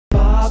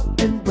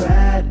and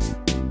Brad,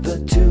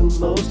 the two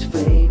most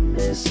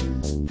famous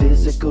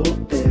physical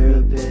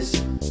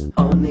therapists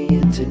on the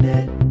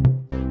internet.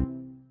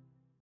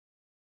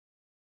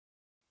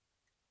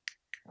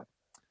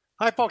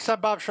 Hi, folks. I'm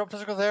Bob Schrupp,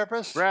 physical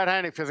therapist. Brad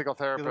Heineck, physical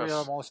You're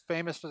therapist. the most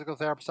famous physical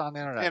therapist on the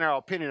internet. In our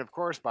opinion, of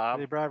course, Bob.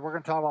 Hey, Brad, we're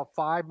going to talk about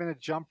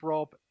 5-minute jump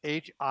rope,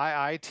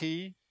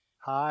 HIIT,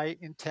 high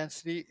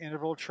intensity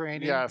interval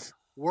training Yes.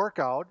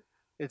 workout.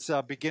 It's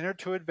a beginner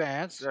to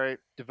advanced, Right.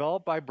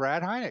 developed by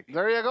Brad Heineck.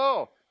 There you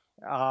go.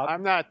 I'm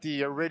I'm not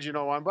the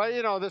original one, but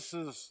you know, this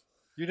is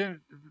You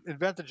didn't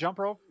invent the jump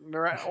rope?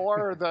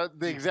 or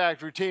the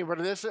exact routine, but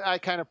this I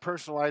kind of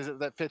personalize it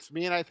that fits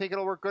me, and I think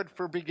it'll work good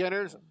for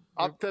beginners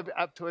up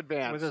to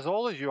advanced. With as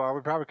old as you are,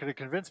 we probably could have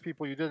convinced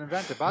people you didn't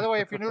invent it. By the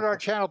way, if you're new to our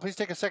channel, please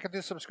take a second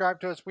to subscribe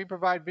to us. We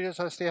provide videos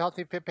how to stay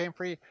healthy, fit,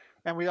 pain-free,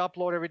 and we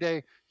upload every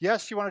day.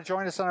 Yes, you want to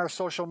join us on our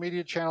social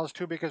media channels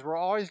too, because we're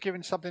always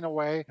giving something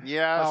away.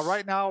 Yes.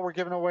 Right now, we're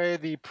giving away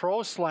the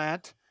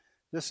Pro-Slant.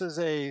 This is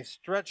a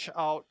stretch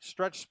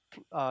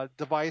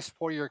device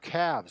for your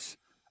calves.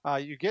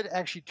 You get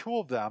actually 2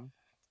 of them.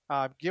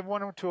 Give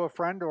one to a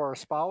friend or a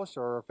spouse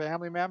or a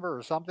family member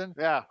or something.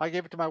 Yeah. I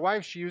gave it to my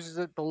wife. She uses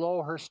it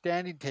below her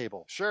standing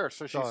table. Sure.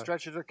 So she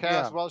stretches her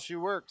calves yeah. while she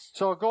works.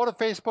 So go to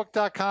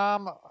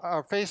Facebook.com,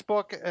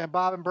 Facebook and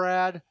Bob and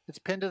Brad. It's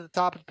pinned to the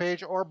top of the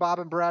page, or Bob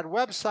and Brad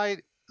website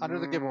under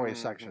the giveaway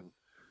section.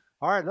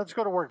 All right, let's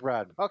go to work,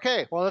 Brad.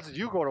 Okay. Well, let's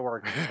you go to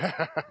work.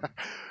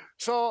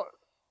 So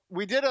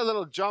we did a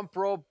little jump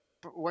rope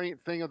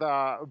thing with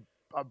a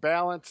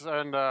balance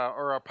and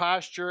or a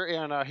posture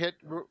and a HIIT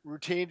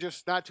routine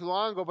just not too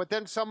long ago. But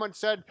then someone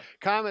said,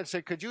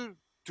 could you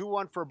do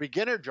one for a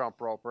beginner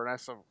jump roper? And I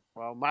said,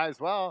 well, might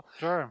as well.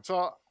 Sure.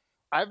 So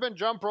I've been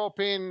jump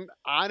roping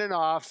on and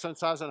off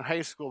since I was in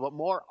high school, but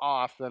more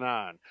off than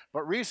on.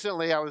 But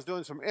recently I was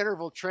doing some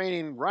interval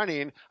training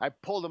running. I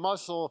pulled a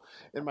muscle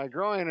in my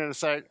groin and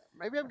it's like,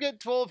 maybe I'm getting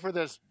too old for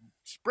this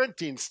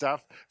sprinting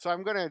stuff. So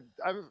I'm gonna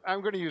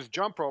use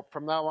jump rope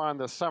from now on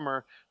this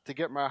summer to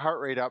get my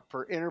heart rate up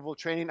for interval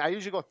training. I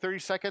usually go 30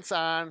 seconds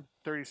on,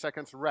 30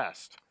 seconds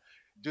rest.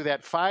 Do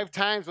that 5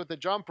 times with the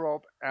jump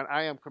rope, and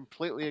I am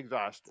completely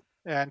exhausted.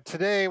 And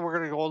today we're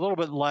going to go a little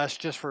bit less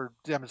just for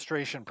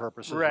demonstration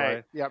purposes,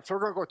 right? Yeah, so we're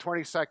going to go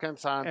 20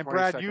 seconds on, and 20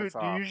 Brad, seconds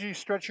off. do you usually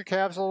stretch your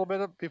calves a little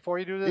bit before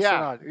you do this?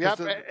 Yeah, yep.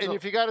 And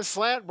if you got a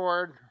slant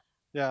board,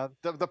 yeah,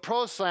 the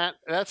Pro-Slant,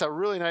 that's a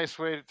really nice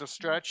way to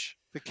stretch.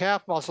 The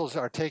calf muscles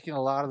are taking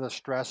a lot of the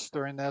stress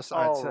during this.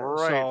 Oh,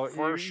 right, so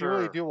for you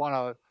really do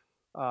want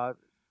to,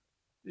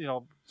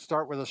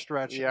 start with a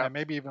stretch and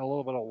maybe even a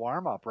little bit of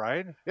warm up,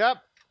 right? Yep.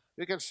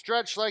 You can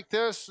stretch like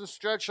this and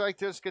stretch like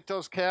this, get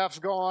those calves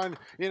going.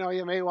 You know,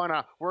 you may want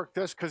to work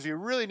this because you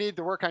really need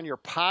to work on your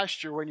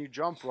posture when you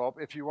jump rope.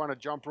 If you want to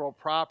jump rope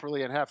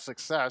properly and have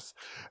success,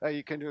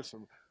 you can do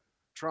some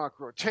trunk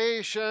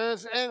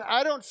rotations. And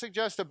I don't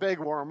suggest a big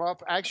warm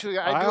up. Actually,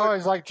 I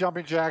always like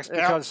jumping jacks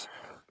because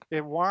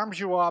it warms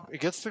you up.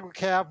 It gets the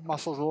calf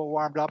muscles a little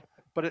warmed up.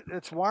 But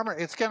it's warmer.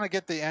 It's going to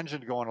get the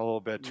engine going a little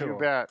bit, too. You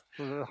bet.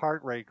 The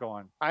heart rate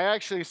going. I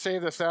actually say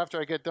this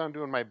after I get done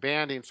doing my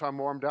banding, so I'm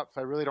warmed up,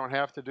 so I really don't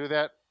have to do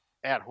that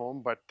at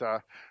home. But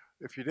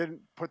if you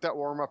didn't put that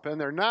warm-up in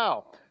there.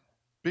 Now,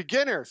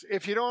 beginners,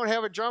 if you don't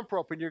have a jump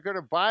rope and you're going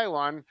to buy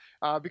one,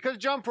 because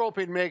jump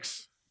roping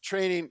makes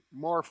training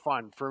more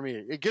fun for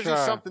me. It gives you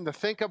something to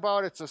think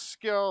about. It's a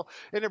skill,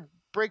 and it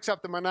breaks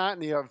up the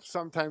monotony of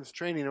sometimes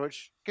training,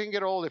 which can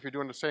get old if you're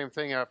doing the same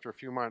thing after a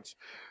few months.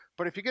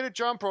 But if you get a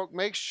jump rope,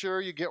 make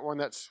sure you get one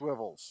that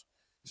swivels.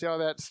 See how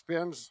that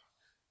spins?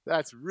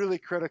 That's really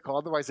critical.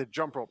 Otherwise, the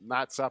jump rope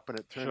knots up and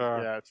it turns.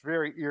 Yeah, it's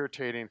very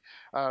irritating.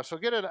 So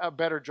get a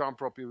better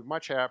jump rope. You'll be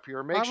much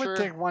happier. I would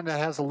take one that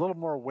has a little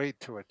more weight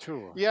to it,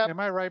 too. Yeah. Am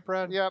I right,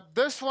 Brad? Yeah.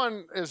 This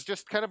one is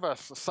just kind of a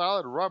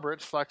solid rubber.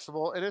 It's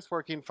flexible, and it's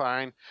working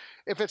fine.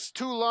 If it's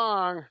too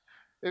long,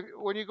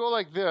 when you go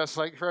like this,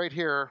 like right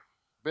here,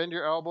 bend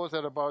your elbows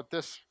at about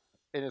this,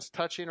 and it's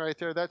touching right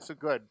there, that's a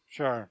good.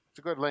 Sure. It's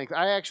a good length.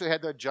 I actually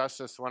had to adjust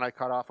this when I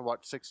cut off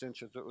about 6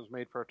 inches. It was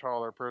made for a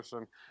taller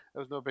person. It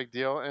was no big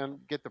deal, and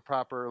get the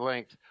proper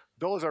length.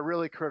 Those are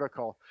really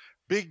critical.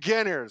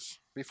 Beginners,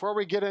 before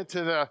we get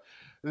into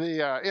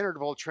the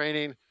interval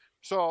training,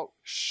 so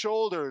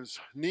shoulders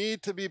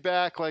need to be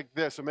back like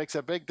this. It makes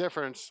a big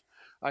difference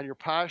on your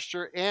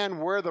posture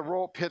and where the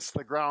rope hits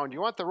the ground.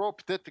 You want the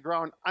rope to hit the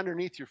ground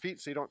underneath your feet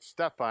so you don't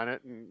step on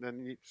it, and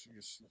then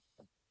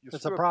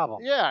it's a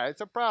problem. Yeah,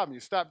 it's a problem. You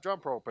stop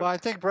jump roping. But I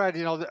think, Brad,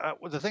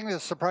 the thing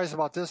that's surprising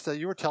about this that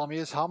you were telling me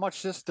is how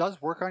much this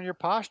does work on your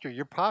posture.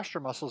 Your posture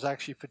muscles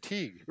actually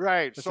fatigue.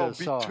 Right. So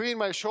between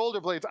my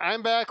shoulder blades,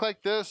 I'm back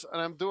like this,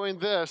 and I'm doing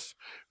this.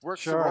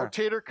 Works the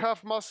rotator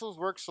cuff muscles,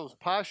 works those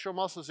postural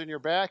muscles in your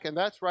back, and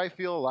that's where I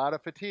feel a lot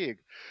of fatigue.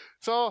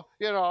 So,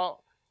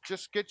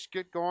 just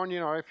get going,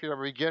 if you're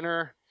a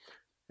beginner,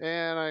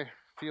 and I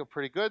feel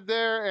pretty good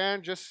there,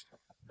 and just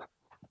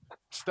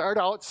start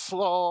out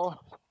slow.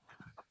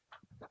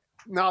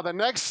 Now, the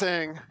next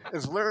thing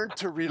is learn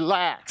to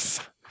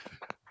relax.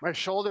 My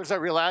shoulders are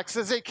relaxed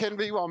as they can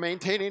be while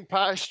maintaining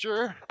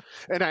posture,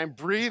 and I'm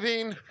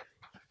breathing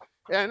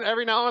And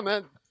every now and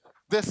then,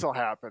 this will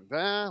happen.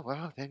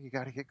 Well, then you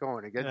got to get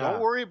going again. Yeah.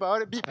 Don't worry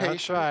about it. Be patient.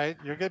 That's right.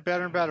 You'll get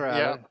better and better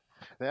at it.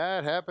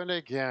 That happened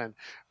again.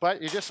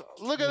 But you just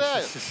look at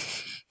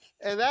that.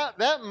 And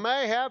that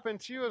may happen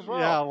to you as well.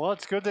 Yeah, well,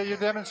 it's good that you're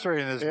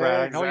demonstrating this,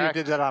 Brad. Exactly. I know you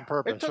did that on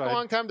purpose. It took right? a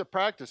long time to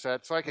practice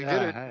that so I could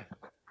get it. Hey.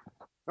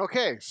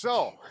 Okay,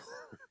 so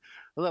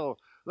a little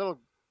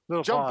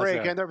jump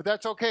break in there, but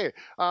that's okay.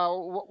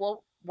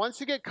 Well,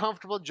 once you get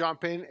comfortable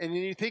jumping and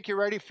you think you're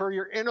ready for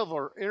your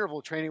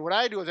interval training, what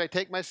I do is I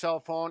take my cell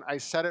phone, I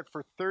set it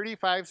for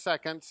 35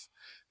 seconds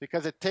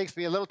because it takes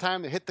me a little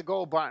time to hit the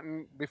go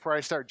button before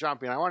I start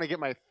jumping. I want to get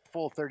my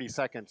full 30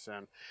 seconds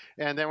in.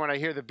 And then when I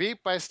hear the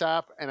beep, I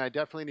stop, and I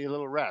definitely need a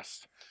little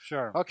rest.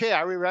 Sure. Okay,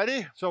 are we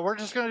ready? So we're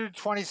just going to do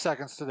 20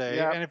 seconds today.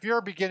 Yep. And if you're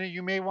a beginner,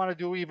 you may want to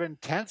do even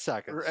 10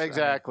 seconds.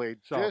 Exactly.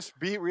 So. Just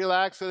be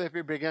relaxed with it. If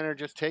you're a beginner,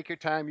 just take your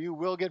time. You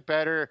will get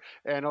better,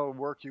 and it'll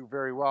work you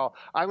very well.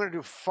 I'm going to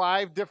do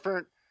 5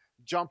 different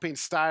jumping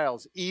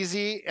styles,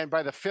 easy, and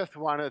by the 5th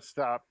one, it's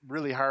the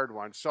really hard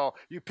one. So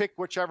you pick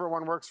whichever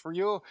one works for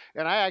you,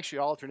 and I actually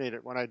alternate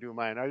it when I do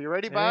mine. Are you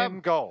ready, Bob?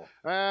 And go.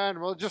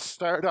 And we'll just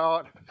start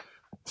out.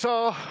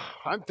 So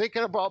I'm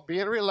thinking about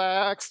being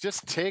relaxed,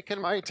 just taking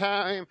my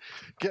time,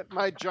 getting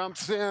my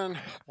jumps in.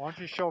 Why don't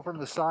you show from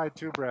the side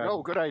too, Brad?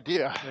 Oh, good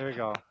idea. There you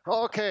go.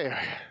 Okay.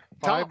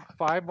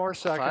 5 more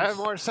seconds. 5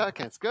 more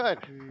seconds. Good.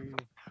 3,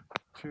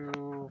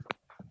 2,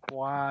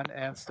 1,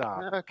 and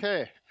stop.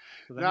 Okay.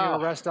 So then you'll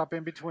rest up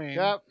in between.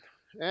 Yep.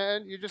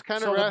 And you just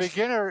kind of So rest. the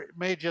beginner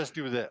may just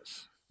do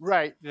this.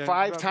 Right. Yeah,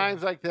 5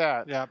 times like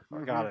that. Yep,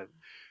 I got it.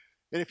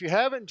 And if you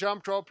haven't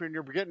jumped rope and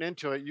you're getting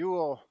into it, you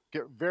will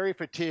get very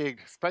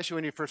fatigued, especially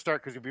when you first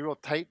start because you'll be real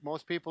tight,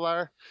 most people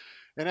are.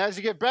 And as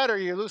you get better,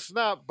 you loosen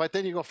up, but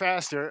then you go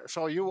faster.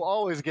 So you will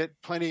always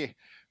get plenty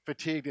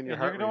fatigued in your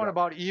heart. You're doing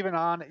about even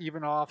on,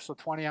 even off, so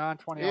 20 on,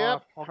 20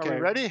 off. Okay. Are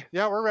we ready?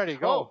 Yeah, we're ready.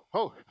 Go.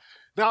 Oh.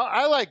 Now,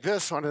 I like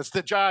this one. It's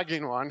the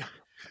jogging one.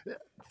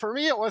 For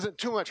me, it wasn't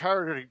too much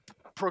harder to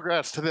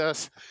progress to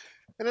this.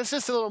 And it's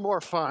just a little more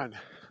fun.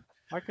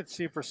 I could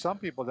see for some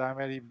people that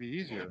might even be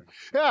easier.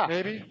 Yeah.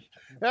 Maybe.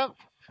 Yep.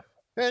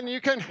 And you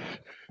can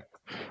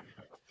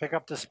pick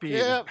up the speed.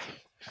 Yep.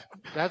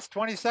 That's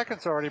 20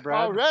 seconds already,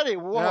 Brad. Already?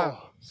 Whoa. Yeah.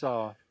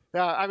 So.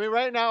 Yeah, I mean,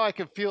 right now I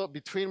can feel it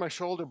between my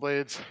shoulder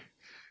blades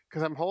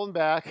because I'm holding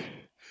back.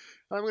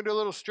 I'm going to do a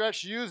little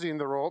stretch using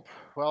the rope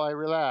while I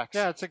relax.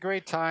 Yeah, it's a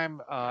great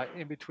time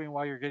in between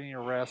while you're getting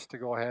your rest to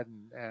go ahead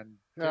and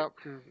do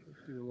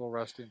a little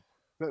resting.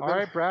 All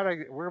right, Brad,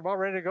 we're about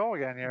ready to go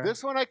again here.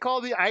 This one I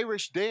call the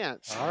Irish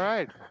dance. All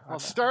right. I'll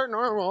start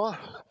normal,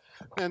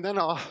 and then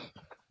I'll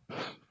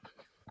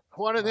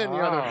one and then the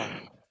other.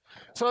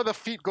 So the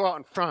feet go out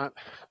in front.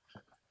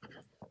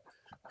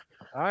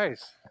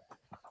 Nice.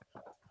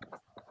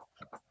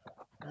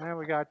 And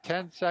we got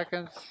 10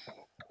 seconds,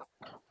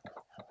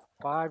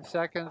 5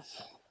 seconds,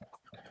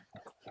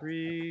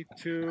 3,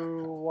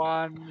 2,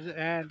 1,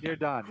 and you're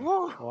done.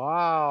 Woo.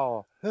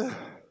 Wow.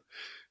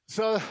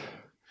 So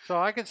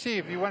I can see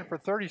if you went for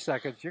 30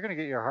 seconds, you're going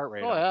to get your heart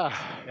rate up. Yeah.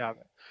 Yeah.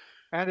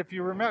 And if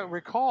you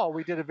recall,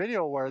 we did a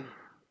video where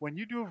when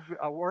you do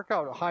a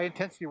workout, a high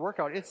intensity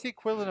workout, it's the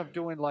equivalent of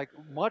doing like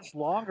much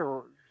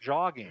longer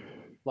jogging.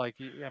 Like,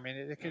 I mean,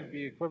 it can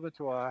be equivalent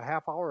to a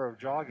half hour of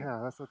jogging. Yeah,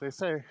 that's what they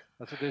say.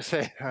 That's what they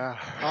say. All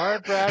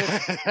right,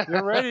 Brad,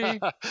 you're ready.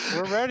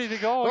 We're ready to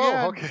go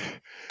again. Oh, okay.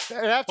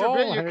 And after a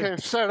bit, you can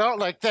start out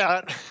like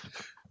that.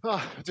 Oh,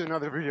 I'll do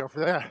another video for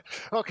that.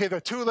 Okay, the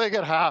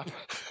 2-legged hop.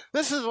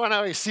 This is one I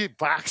always see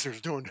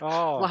boxers doing.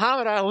 Oh.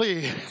 Muhammad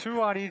Ali.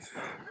 2 on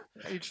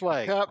each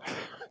leg. Yep.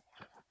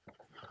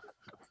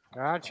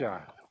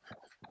 Gotcha.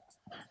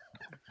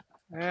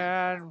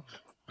 And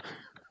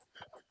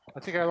I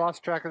think I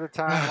lost track of the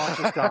time. Watch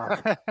this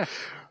down.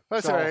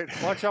 That's all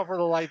right. Watch out for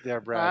the light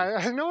there,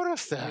 Brad. I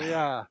noticed that.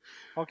 Yeah.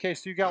 Okay,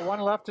 so you got one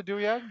left to do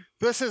yet?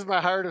 This is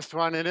my hardest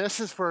one, and this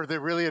is for the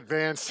really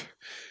advanced.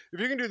 If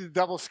you can do the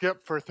double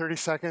skip for 30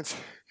 seconds,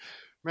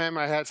 man,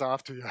 my hat's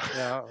off to you.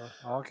 Yeah,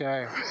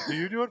 okay. Do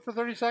you do it for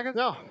 30 seconds?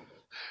 No.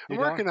 I'm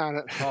working on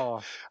it.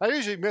 Oh. I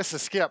usually miss a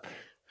skip,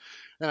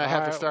 and I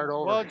have to start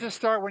over. Well, just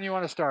start when you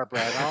want to start,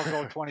 Brad. I'll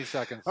go 20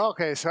 seconds.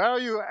 Okay, so all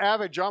you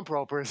avid jump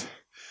ropers,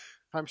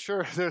 I'm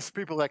sure there's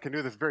people that can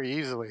do this very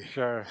easily.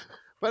 Sure.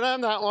 But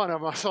I'm not one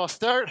of them. So I'll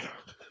start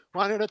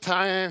one at a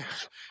time,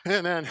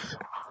 and then.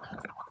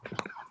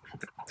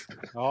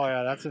 Oh,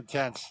 yeah, that's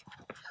intense.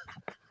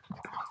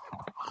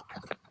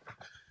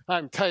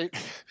 I'm tight.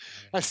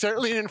 I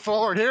start leaning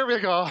forward. Here we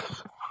go.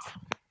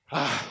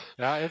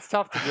 Yeah, it's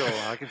tough to do.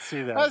 I can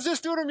see that. I was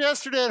just doing them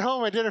yesterday at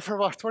home. I did it for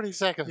about 20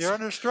 seconds. You're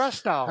under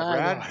stress now,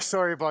 Brad.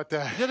 Sorry about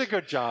that. You did a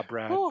good job,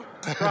 Brad.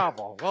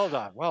 Bravo. Well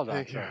done. Well done.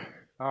 Thank you.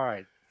 All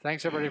right.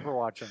 Thanks, everybody, for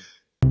watching.